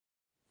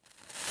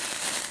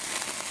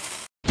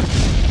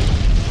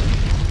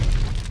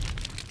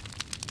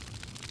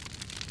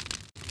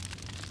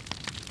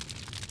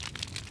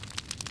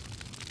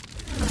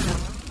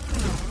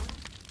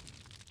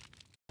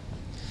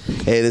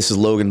Hey, this is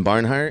Logan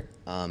Barnhart.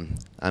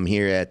 I'm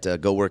here at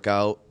Go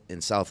Workout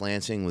in South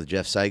Lansing with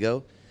Jeff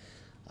Saigo.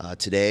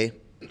 Today,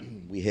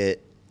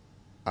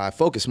 I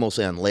focus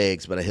mostly on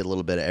legs, but I hit a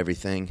little bit of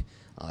everything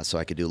so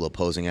I could do a little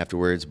posing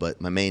afterwards.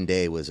 But my main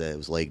day was it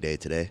was leg day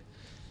today.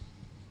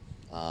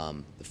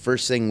 The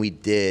first thing we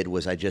did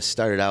was I just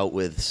started out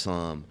with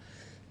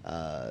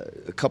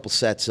a couple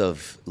sets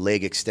of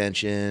leg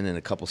extension and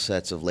a couple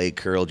sets of leg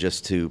curl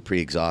just to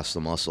pre-exhaust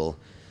the muscle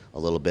a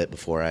little bit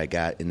before I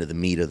got into the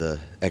meat of the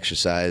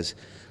exercise.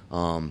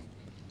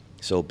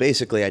 So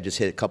basically I just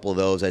hit a couple of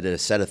those. I did a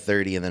set of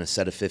 30 and then a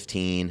set of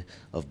 15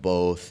 of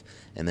both,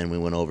 and then we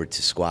went over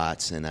to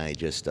squats and I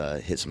just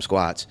hit some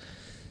squats.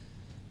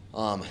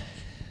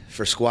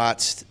 For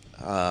squats,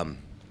 I'm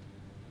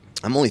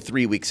only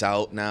 3 weeks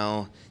out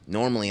now.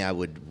 Normally I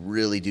would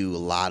really do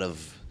a lot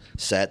of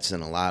sets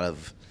and a lot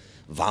of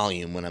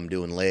volume when I'm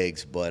doing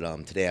legs, but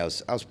today I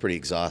was pretty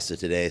exhausted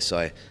today,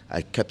 so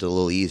I kept it a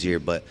little easier.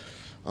 But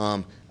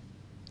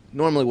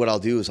normally what I'll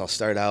do is I'll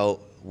start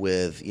out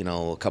with,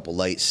 a couple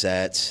light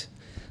sets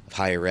of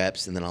higher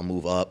reps, and then I'll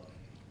move up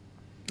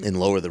and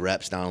lower the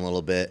reps down a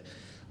little bit.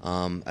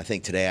 I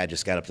think today I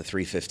just got up to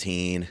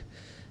 315,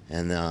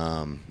 and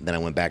then I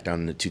went back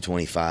down to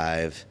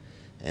 225,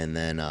 and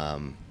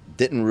then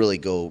didn't really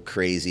go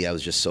crazy. I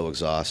was just so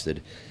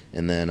exhausted.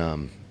 And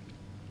then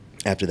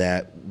after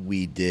that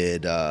we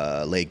did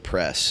leg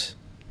press.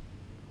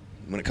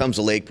 When it comes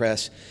to leg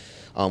press,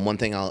 one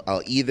thing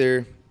I'll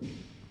either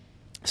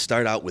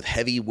start out with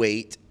heavy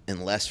weight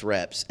and less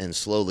reps and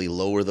slowly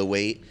lower the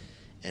weight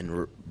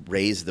and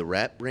raise the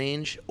rep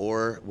range,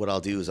 or what I'll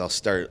do is I'll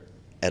start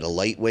at a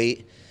light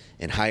weight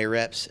and higher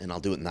reps, and I'll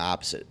do it in the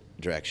opposite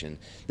direction.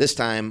 This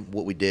time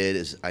what we did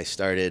is I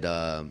started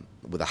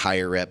with a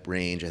higher rep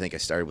range. I think I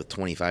started with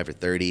 25 or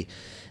 30,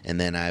 and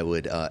then I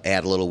would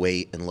add a little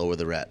weight and lower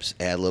the reps,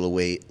 add a little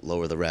weight,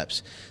 lower the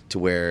reps, to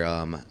where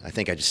I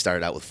think I just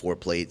started out with 4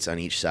 plates on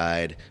each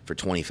side for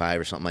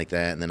 25 or something like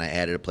that, and then I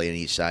added a plate on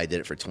each side, did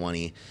it for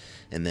 20,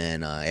 and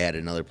then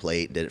added another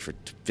plate, did it for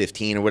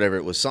 15 or whatever.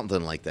 It was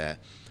something like that.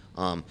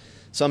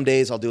 Some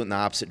days I'll do it in the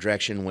opposite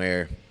direction,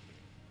 where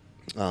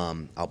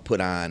I'll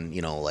put on,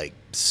 like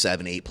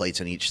 7, 8 plates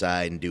on each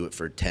side and do it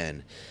for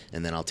 10,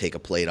 and then I'll take a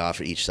plate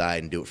off of each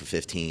side and do it for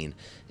 15,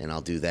 and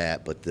I'll do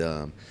that. But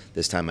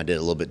this time I did it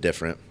a little bit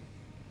different.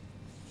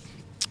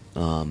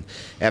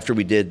 After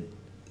we did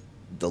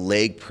the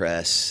leg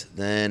press,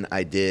 then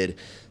I did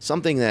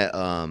something that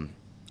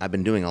I've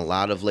been doing a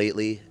lot of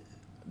lately,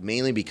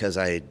 mainly because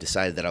I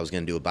decided that I was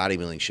going to do a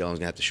bodybuilding show. I was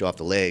going to have to show off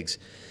the legs.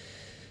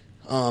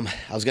 I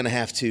was going to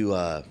have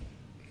to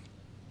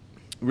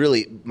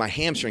really, my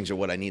hamstrings are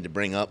what I need to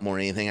bring up more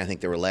than anything. I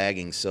think they were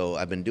lagging. So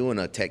I've been doing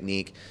a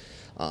technique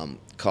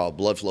called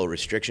blood flow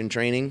restriction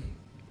training.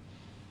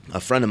 A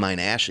friend of mine,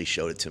 Ashley,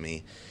 showed it to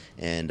me,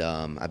 and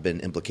I've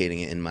been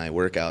implicating it in my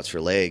workouts for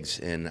legs,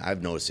 and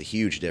I've noticed a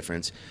huge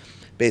difference.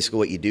 Basically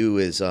what you do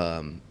is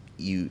I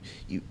use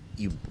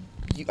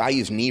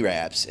knee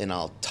wraps, and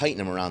I'll tighten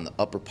them around the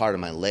upper part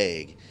of my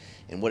leg,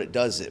 and what it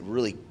does is it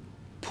really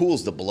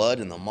pools the blood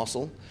in the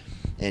muscle.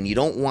 And you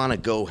don't want to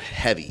go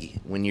heavy.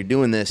 When you're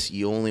doing this,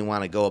 you only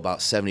want to go about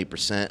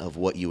 70% of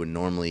what you would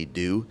normally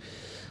do.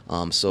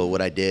 So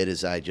what I did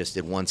is I just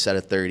did 1 set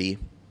of 30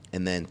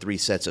 and then 3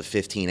 sets of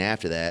 15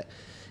 after that,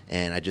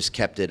 and I just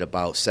kept it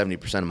about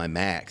 70% of my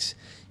max.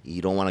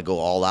 You don't want to go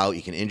all out.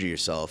 You can injure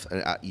yourself.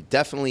 You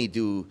definitely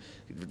do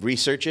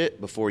research it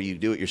before you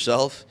do it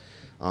yourself.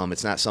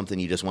 It's not something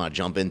you just want to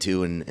jump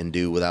into and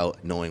do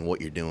without knowing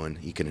what you're doing.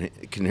 It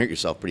can hurt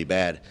yourself pretty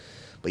bad.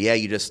 But yeah,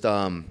 you just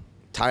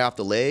tie off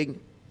the leg,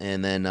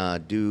 and then I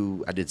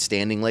did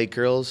standing leg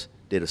curls,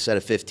 did a set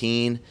of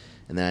 15,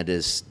 and then I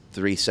did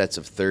 3 sets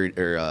of 30,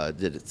 or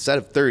did a set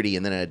of 30,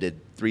 and then I did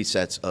 3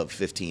 sets of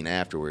 15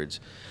 afterwards.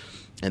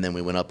 And then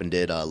we went up and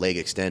did leg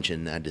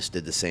extension. I just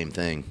did the same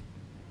thing.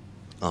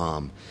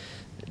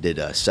 Did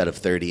a set of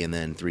 30 and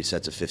then 3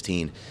 sets of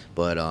 15.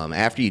 But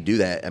after you do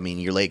that, I mean,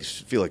 your legs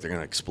feel like they're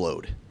gonna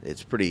explode.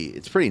 It's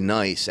pretty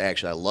nice,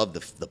 actually. I love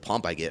the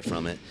pump I get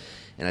from it,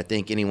 and I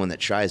think anyone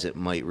that tries it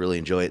might really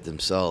enjoy it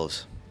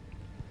themselves.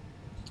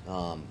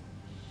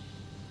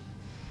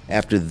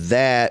 After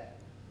that,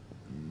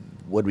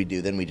 what did we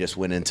do? Then we just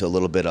went into a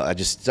little bit of, I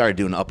just started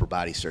doing the upper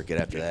body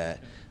circuit after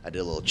that. I did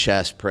a little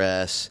chest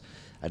press.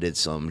 I did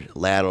some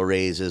lateral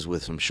raises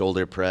with some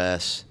shoulder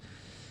press.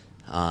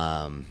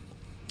 I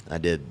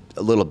did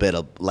a little bit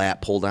of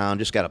lat pull down,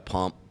 just got a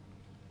pump.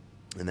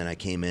 And then I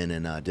came in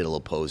and did a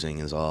little posing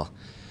is all.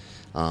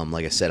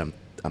 Like I said,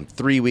 I'm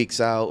 3 weeks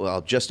out,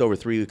 well, just over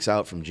 3 weeks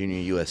out from Junior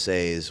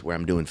USA's, where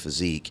I'm doing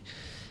physique.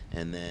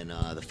 And then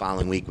the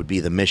following week would be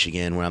the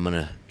Michigan, where I'm going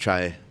to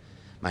try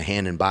my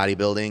hand in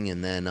bodybuilding.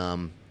 And then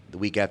the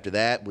week after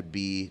that would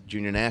be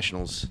Junior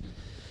Nationals.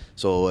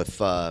 So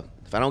if I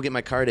don't get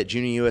my card at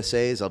Junior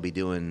USA's, I'll be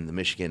doing the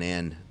Michigan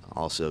and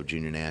also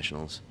Junior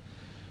Nationals.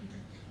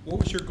 What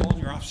was your goal in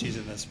your off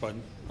season this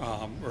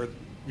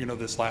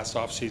this last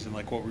off season?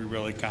 Like, what were you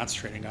really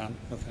concentrating on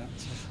with that?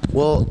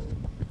 Well,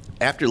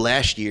 after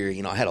last year,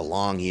 I had a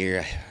long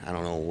year. I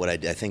don't know what I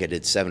did. I think I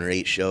did 7 or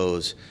 8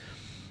 shows.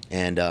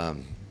 And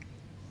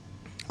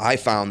I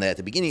found that at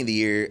the beginning of the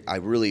year, I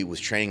really was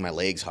training my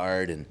legs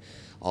hard and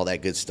all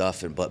that good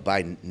stuff. But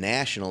by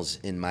nationals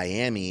in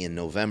Miami in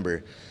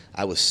November,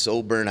 I was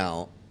so burnt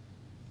out,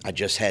 I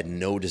just had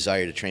no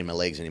desire to train my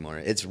legs anymore.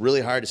 It's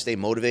really hard to stay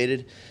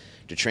motivated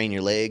to train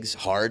your legs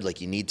hard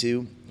like you need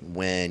to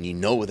when you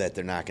know that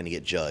they're not going to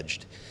get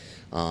judged.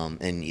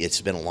 And it's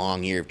been a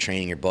long year of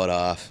training your butt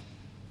off.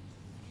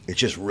 It's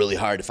just really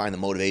hard to find the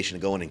motivation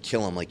to go in and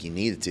kill them like you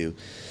needed to.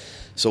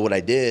 So what I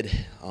did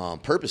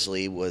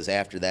purposely was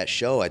after that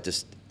show,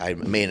 I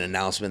made an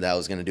announcement that I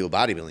was going to do a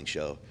bodybuilding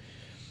show.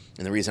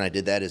 And the reason I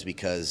did that is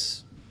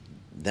because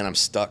then I'm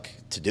stuck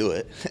to do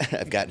it.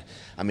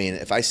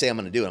 If I say I'm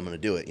going to do it, I'm going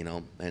to do it, you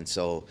know. And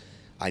so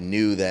I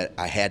knew that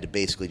I had to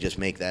basically just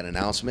make that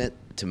announcement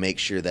to make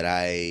sure that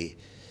I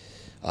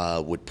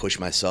would push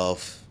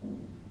myself,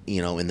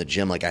 you know, in the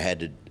gym like I had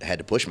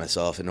to push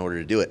myself in order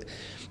to do it.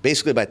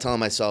 Basically, by telling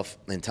myself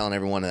and telling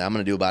everyone that I'm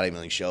going to do a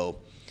bodybuilding show,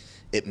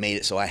 it made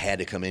it so I had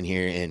to come in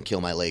here and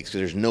kill my legs because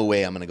there's no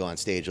way I'm going to go on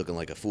stage looking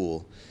like a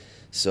fool.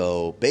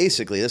 So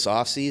basically, this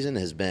off season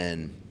has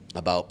been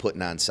about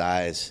putting on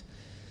size.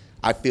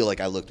 I feel like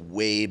I looked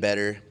way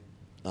better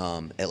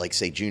at, like,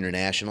 say, junior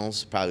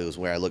nationals. Probably was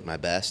where I looked my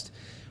best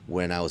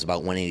when I was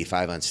about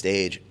 185 on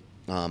stage.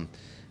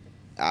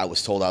 I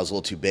was told I was a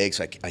little too big,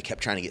 so I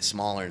kept trying to get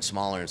smaller and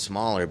smaller and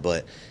smaller,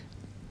 but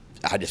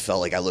I just felt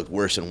like I looked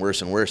worse and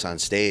worse and worse on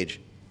stage.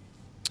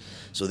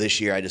 So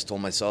this year I just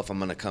told myself I'm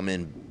going to come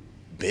in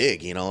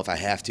big. You know, if I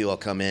have to, I'll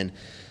come in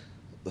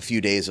a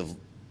few days of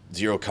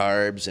 0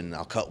 carbs and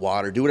I'll cut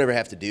water, do whatever I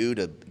have to do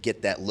to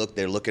get that look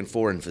they're looking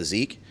for in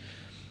physique.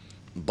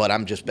 But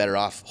I'm just better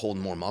off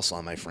holding more muscle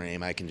on my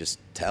frame. I can just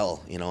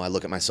tell. You know, I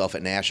look at myself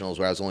at nationals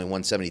where I was only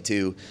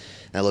 172,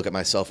 and I look at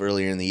myself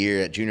earlier in the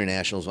year at junior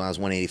nationals when I was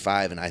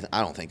 185, and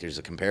I don't think there's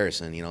a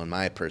comparison, you know, in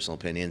my personal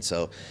opinion.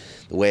 So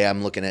the way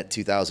I'm looking at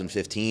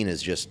 2015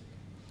 is just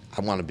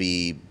I want to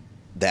be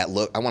that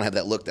look. I want to have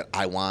that look that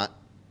I want.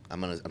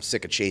 I'm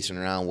sick of chasing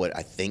around what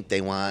I think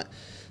they want.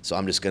 So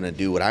I'm just going to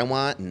do what I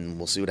want, and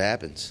we'll see what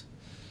happens.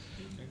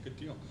 Okay, good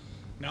deal.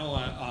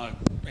 Now,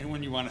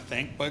 anyone you want to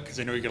thank, Bud? Because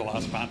I know you get a lot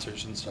of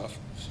sponsors and stuff.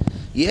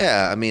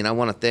 Yeah, I mean, I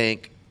want to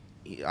thank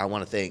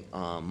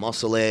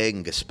Muscle Egg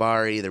and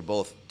Gaspari. They're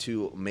both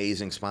 2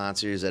 amazing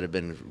sponsors that have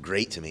been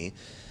great to me.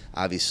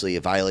 Obviously,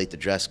 Violate the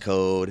Dress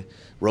Code.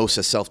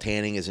 Rosa Self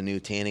Tanning is a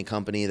new tanning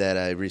company that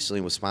I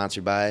recently was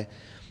sponsored by.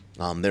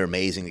 They're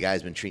amazing. The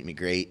guy's been treating me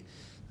great,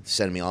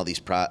 sending me all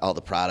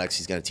the products.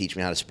 He's going to teach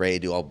me how to spray,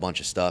 do a bunch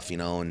of stuff, you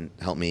know, and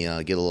help me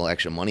get a little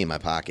extra money in my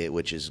pocket,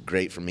 which is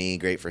great for me,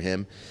 great for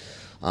him.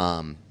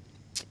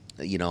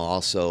 You know,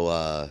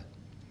 also,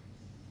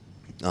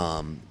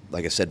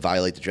 like I said,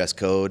 Violate the Dress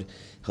Code.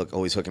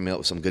 Always hooking me up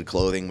with some good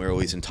clothing. We're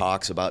always in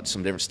talks about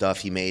some different stuff.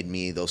 He made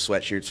me those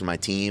sweatshirts for my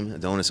team,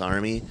 Adonis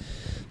Army,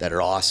 that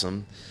are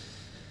awesome.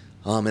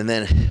 And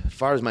then as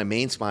far as my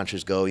main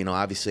sponsors go, you know,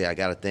 obviously I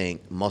got to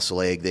thank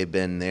Muscle Egg. They've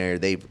been there.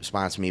 They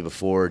sponsored me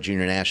before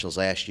Junior Nationals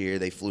last year.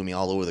 They flew me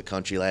all over the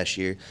country last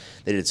year.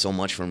 They did so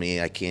much for me.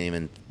 I can't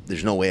even,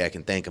 there's no way I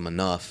can thank them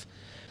enough.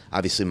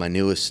 Obviously my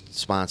newest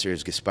sponsor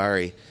is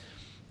Gaspari,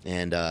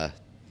 and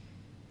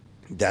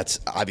that's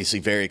obviously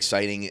very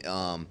exciting.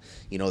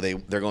 You know,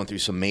 they're going through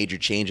some major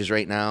changes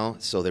right now,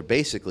 so they're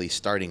basically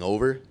starting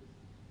over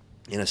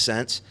in a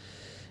sense.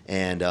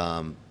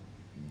 And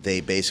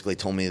they basically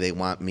told me they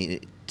want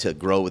me to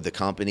grow with the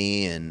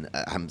company, and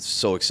I'm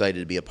so excited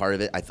to be a part of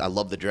it. I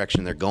love the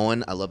direction they're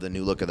going. I love the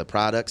new look of the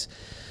products,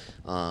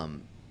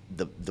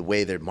 the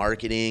way they're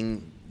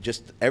marketing,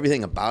 just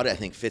everything about it I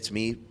think fits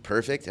me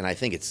perfect, and I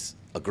think it's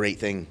a great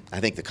thing. I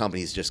think the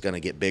company's just going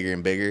to get bigger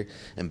and bigger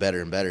and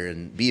better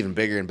and be even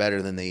bigger and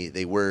better than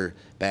they were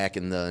back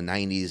in the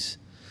 90s,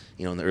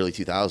 you know, in the early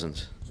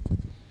 2000s.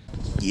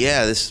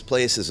 Yeah, this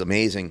place is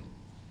amazing.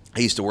 I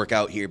used to work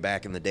out here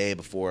back in the day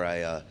before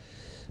I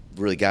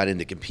really got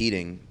into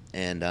competing,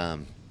 and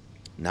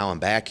now I'm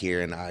back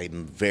here, and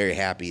I'm very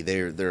happy.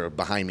 They're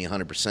behind me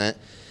 100%.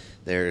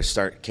 They're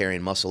start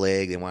carrying Muscle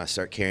Egg. They want to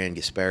start carrying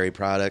Gaspari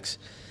products.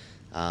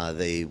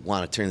 They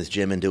want to turn this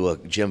gym into a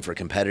gym for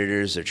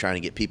competitors. They're trying to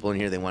get people in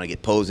here. They want to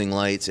get posing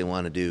lights. They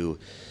want to do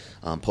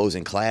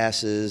posing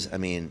classes. I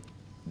mean,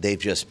 they've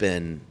just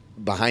been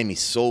behind me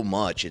so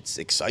much. It's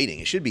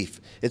exciting.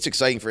 It's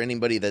exciting for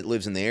anybody that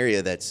lives in the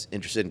area that's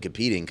interested in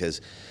competing,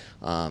 because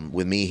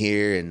with me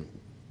here and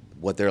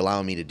what they're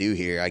allowing me to do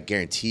here, I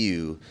guarantee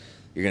you're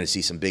going to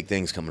see some big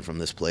things coming from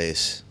this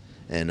place,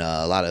 and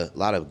a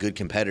lot of good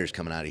competitors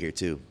coming out of here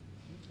too.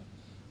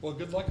 Well,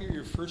 good luck at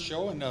your first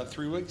show in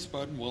 3 weeks,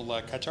 Bud. We'll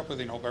catch up with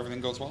you and hope everything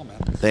goes well, man.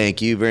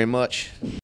 Thank you very much.